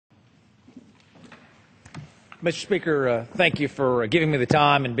Mr. Speaker, thank you for giving me the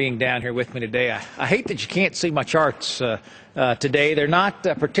time and being down here with me today. I hate that you can't see my charts today. They're not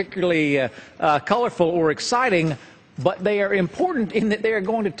particularly colorful or exciting, but they are important in that they are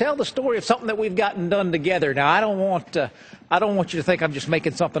going to tell the story of something that we've gotten done together. Now, I don't want you to think I'm just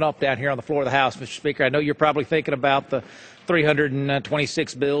making something up down here on the floor of the House, Mr. Speaker. I know you're probably thinking about the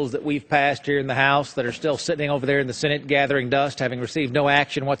 326 bills that we've passed here in the House that are still sitting over there in the Senate gathering dust, having received no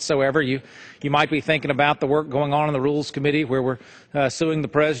action whatsoever. You might be thinking about the work going on in the Rules Committee, where we're suing the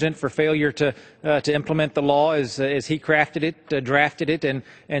President for failure to implement the law as he crafted it, drafted it,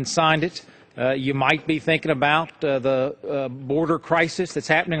 and signed it. You might be thinking about the border crisis that's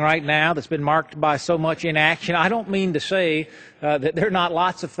happening right now that's been marked by so much inaction. I don't mean to say that there are not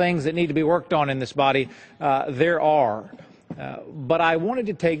lots of things that need to be worked on in this body. There are. But I wanted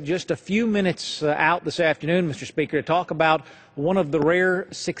to take just a few minutes out this afternoon, Mr. Speaker, to talk about one of the rare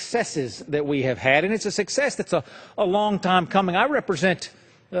successes that we have had. And it's a success that's a long time coming. I represent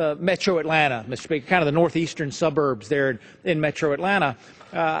Metro Atlanta, Mr. Speaker, kind of the northeastern suburbs there in Metro Atlanta.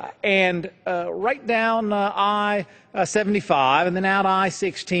 And right down I-75 and then out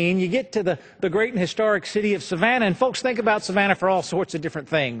I-16, you get to the great and historic city of Savannah. And folks think about Savannah for all sorts of different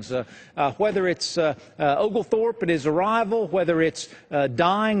things, whether it's Oglethorpe at his arrival, whether it's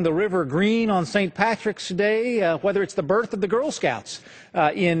dyeing the river green on St. Patrick's Day, whether it's the birth of the Girl Scouts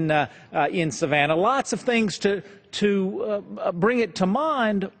in Savannah. Lots of things to bring it to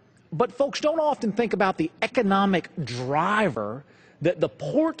mind, but folks don't often think about the economic driver that the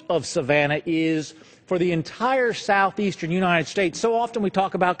port of Savannah is for the entire southeastern United States. So often we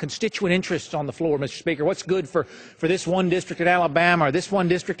talk about constituent interests on the floor, Mr. Speaker. What's good for this one district in Alabama or this one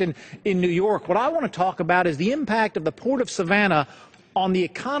district in New York? What I want to talk about is the impact of the port of Savannah on the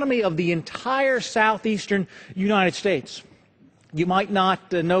economy of the entire southeastern United States. You might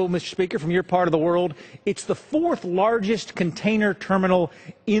not know, Mr. Speaker, from your part of the world, it's the fourth largest container terminal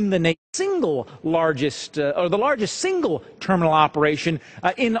in the nation, the largest single terminal operation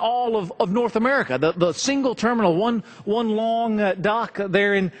in all of North America. The single terminal, one long dock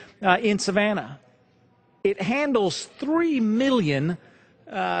there in Savannah. It handles 3 million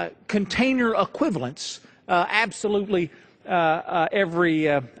container equivalents absolutely every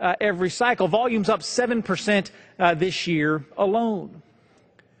cycle. Volume's up 7% this year alone.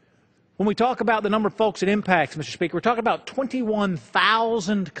 When we talk about the number of folks it impacts, Mr. Speaker, we're talking about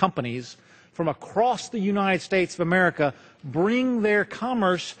 21,000 companies from across the United States of America bring their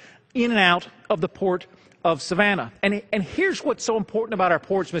commerce in and out of the port of Savannah. And here's what's so important about our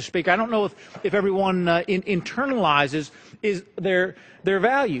ports, Mr. Speaker. I don't know if everyone internalizes their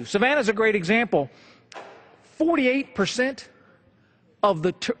value. Savannah's a great example. 48% of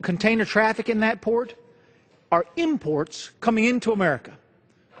the container traffic in that port are imports coming into America,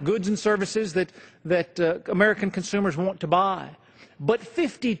 goods and services that American consumers want to buy. But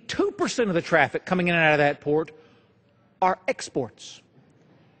 52% of the traffic coming in and out of that port are exports.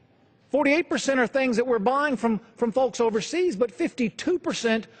 48% are things that we're buying from folks overseas, but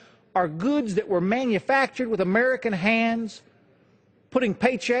 52% are goods that were manufactured with American hands, putting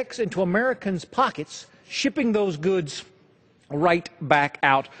paychecks into Americans' pockets, shipping those goods right back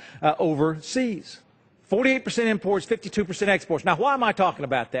out overseas. 48% imports, 52% exports. Now, why am I talking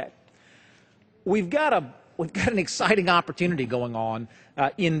about that? We've got an exciting opportunity going on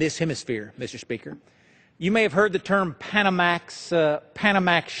in this hemisphere, Mr. Speaker. You may have heard the term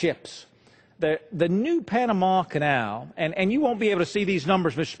Panamax ships. The new Panama Canal, and you won't be able to see these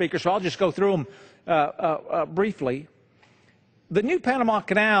numbers, Mr. Speaker, so I'll just go through them briefly. The new Panama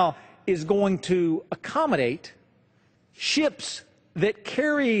Canal is going to accommodate ships that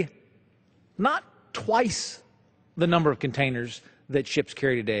carry not twice the number of containers that ships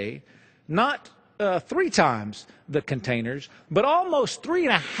carry today, not 3 times the containers, but almost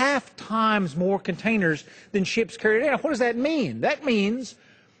 3.5 times more containers than ships carry today. Now, what does that mean? That means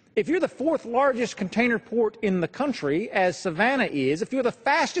if you're the 4th largest container port in the country, as Savannah is, if you're the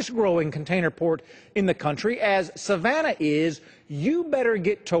fastest growing container port in the country, as Savannah is, you better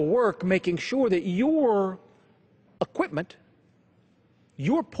get to work making sure that your equipment,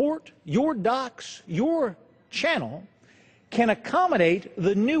 your port, your docks, your channel can accommodate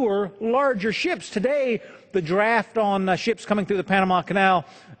the newer, larger ships. Today, the draft on ships coming through the Panama Canal,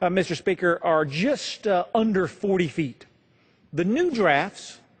 Mr. Speaker, are just under 40 feet. The new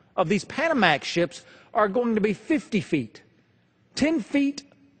drafts of these Panamax ships are going to be 50 feet, 10 feet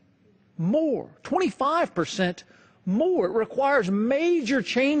more, 25% more. It requires major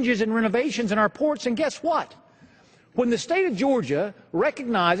changes and renovations in our ports, and guess what? When the state of Georgia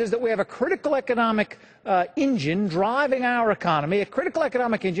recognizes that we have a critical economic engine driving our economy, a critical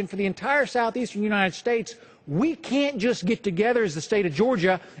economic engine for the entire southeastern United States, We can't just get together as the state of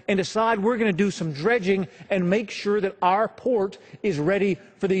Georgia and decide we're going to do some dredging and make sure that our port is ready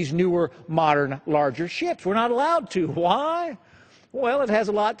for these newer, modern, larger ships. We're not allowed to. Why? Well, it has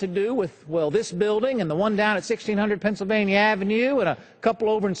a lot to do with, well, this building and the one down at 1600 Pennsylvania Avenue and a couple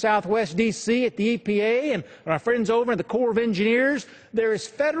over in Southwest D.C. at the EPA and our friends over at the Corps of Engineers. There is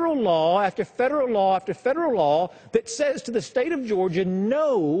federal law after federal law after federal law that says to the state of Georgia,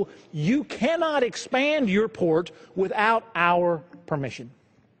 no, you cannot expand your port without our permission.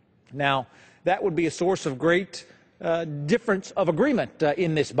 Now, that would be a source of great difference of agreement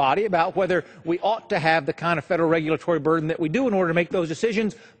in this body about whether we ought to have the kind of federal regulatory burden that we do in order to make those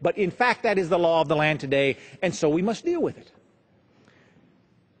decisions. But in fact, that is the law of the land today, and so we must deal with it.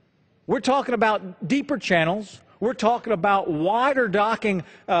 We're talking about deeper channels. We're talking about wider docking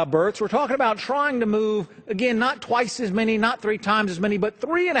berths. We're talking about trying to move, again, not twice as many, not 3 times as many, but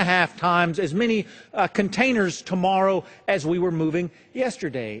 3.5 times as many containers tomorrow as we were moving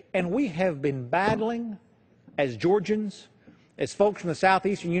yesterday. And we have been battling as Georgians, as folks from the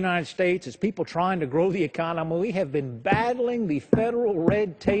southeastern United States, as people trying to grow the economy. We have been battling the federal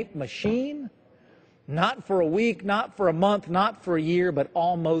red tape machine, not for a week, not for a month, not for a year, but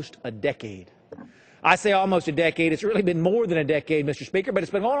almost a decade. I say almost a decade. It's really been more than a decade, Mr. Speaker, but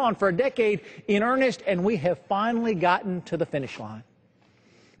it's been going on for a decade in earnest, and we have finally gotten to the finish line.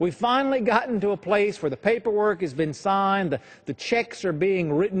 We've finally gotten to a place where the paperwork has been signed, the checks are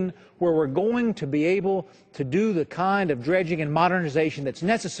being written, where we're going to be able to do the kind of dredging and modernization that's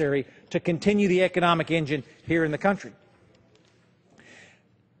necessary to continue the economic engine here in the country.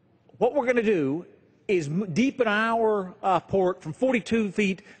 What we're going to do is deepen our port from 42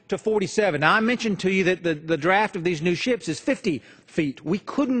 feet to 47. Now, I mentioned to you that the draft of these new ships is 50 feet. We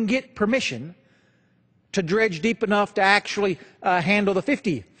couldn't get permission to dredge deep enough to actually handle the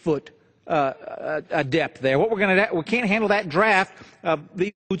 50-foot depth there. What we're going to do, we can't handle that draft.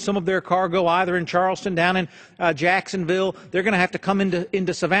 They include some of their cargo either in Charleston, down in Jacksonville. They're going to have to come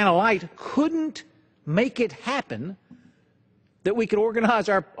into Savannah Light. Couldn't make it happen that we could organize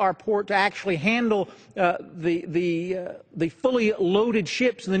our port to actually handle the fully loaded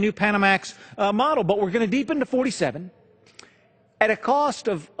ships in the new Panamax model. But we're going to deepen to 47 at a cost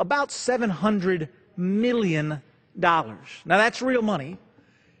of about $700 million. Now, that's real money.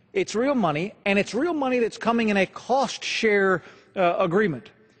 It's real money, and it's real money that's coming in a cost share agreement.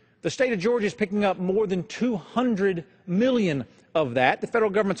 The state of Georgia is picking up more than $200 million of that. The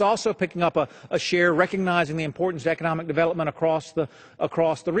federal government's also picking up a share, recognizing the importance of economic development across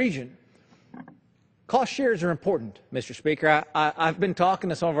the region. Cost shares are important, Mr. Speaker. I've been talking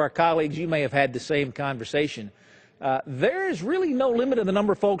to some of our colleagues. You may have had the same conversation. There is really no limit to the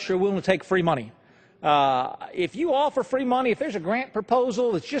number of folks who are willing to take free money. If you offer free money, if there's a grant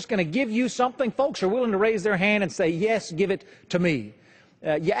proposal that's just going to give you something, folks are willing to raise their hand and say, yes, give it to me.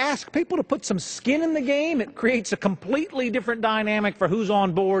 You ask people to put some skin in the game, it creates a completely different dynamic for who's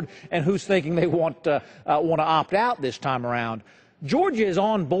on board and who's thinking they want to opt out this time around. Georgia is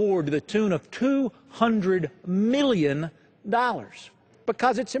on board to the tune of $200 million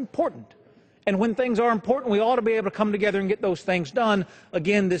because it's important. And when things are important, we ought to be able to come together and get those things done.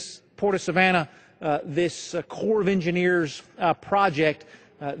 Again, this Port of Savannah, this Corps of Engineers project,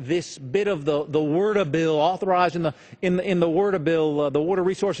 this bit of the WRDA bill, authorized in the WRDA bill, the Water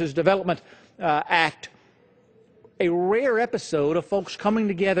Resources Development Act, a rare episode of folks coming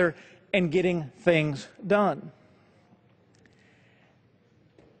together and getting things done.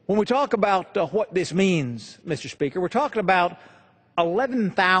 When we talk about what this means, Mr. Speaker, we're talking about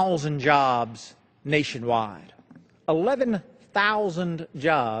 11,000 jobs nationwide. 11,000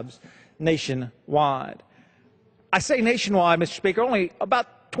 jobs nationwide. I say nationwide, Mr. Speaker, only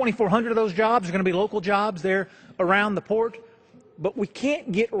about 2,400 of those jobs are going to be local jobs there around the port. But we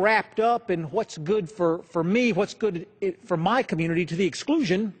can't get wrapped up in what's good for me, what's good for my community, to the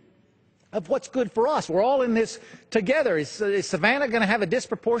exclusion of what's good for us. We're all in this together. Is Savannah going to have a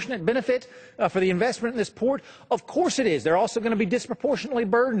disproportionate benefit for the investment in this port? Of course it is. They're also going to be disproportionately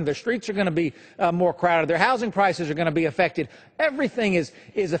burdened. Their streets are going to be more crowded. Their housing prices are going to be affected. Everything is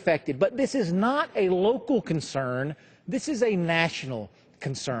affected. But this is not a local concern. This is a national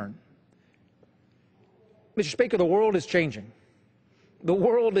concern. Mr. Speaker, the world is changing. The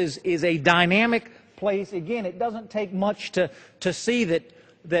world is a dynamic place. Again, it doesn't take much to see that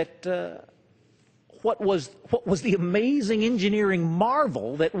what was the amazing engineering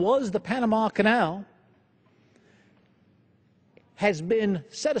marvel that was the Panama Canal has been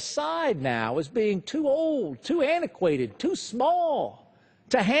set aside now as being too old, too antiquated, too small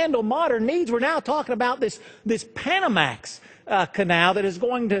to handle modern needs. We're now talking about this Panamax canal that is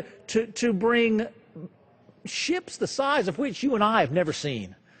going to bring ships the size of which you and I have never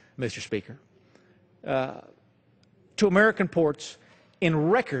seen, Mr. Speaker, to American ports in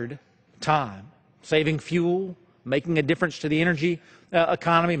record time, saving fuel, making a difference to the energy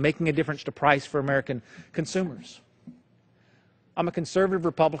economy, making a difference to price for American consumers. I'm a conservative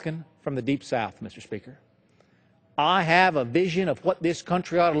Republican from the Deep South, Mr. Speaker. I have a vision of what this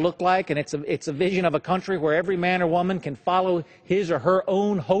country ought to look like, and it's a vision of a country where every man or woman can follow his or her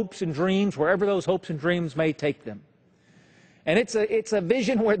own hopes and dreams, wherever those hopes and dreams may take them. And it's a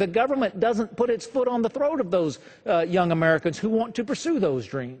vision where the government doesn't put its foot on the throat of those young Americans who want to pursue those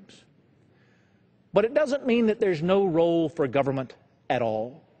dreams. But it doesn't mean that there's no role for government at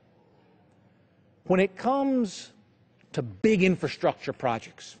all. When it comes to big infrastructure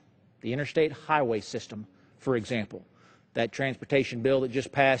projects, the interstate highway system, for example, that transportation bill that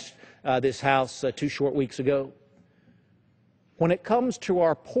just passed this House 2 short weeks ago. When it comes to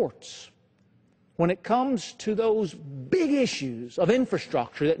our ports, when it comes to those big issues of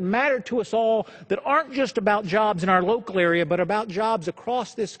infrastructure that matter to us all, that aren't just about jobs in our local area, but about jobs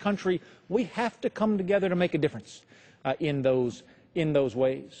across this country, we have to come together to make a difference in those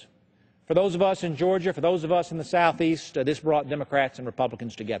ways. For those of us in Georgia, for those of us in the Southeast, this brought Democrats and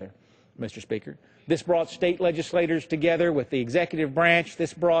Republicans together, Mr. Speaker. This brought state legislators together with the executive branch.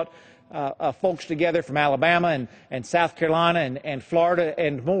 This brought folks together from Alabama and South Carolina and Florida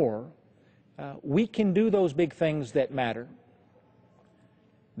and more. We can do those big things that matter.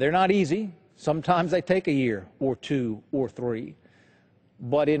 They're not easy. Sometimes they take a year or 2 or 3.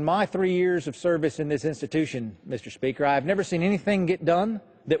 But in my 3 years of service in this institution, Mr. Speaker, I've never seen anything get done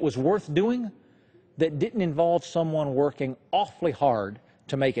that was worth doing that didn't involve someone working awfully hard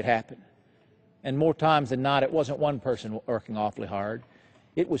to make it happen. And more times than not, it wasn't one person working awfully hard.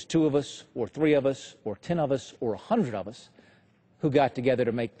 It was 2 of us, or 3 of us, or 10 of us, or 100 of us who got together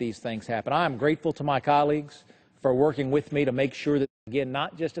to make these things happen. I am grateful to my colleagues for working with me to make sure that, again,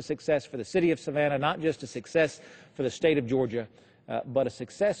 not just a success for the city of Savannah, not just a success for the state of Georgia, but a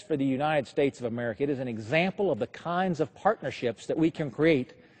success for the United States of America. It is an example of the kinds of partnerships that we can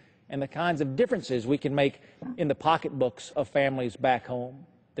create and the kinds of differences we can make in the pocketbooks of families back home.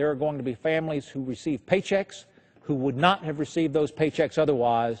 There are going to be families who receive paychecks who would not have received those paychecks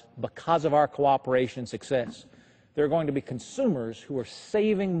otherwise because of our cooperation and success. There are going to be consumers who are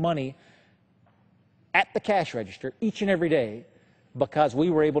saving money at the cash register each and every day because we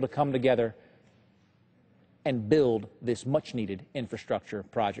were able to come together and build this much-needed infrastructure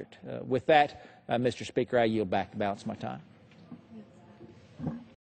project. With that, Mr. Speaker, I yield back the balance of my time.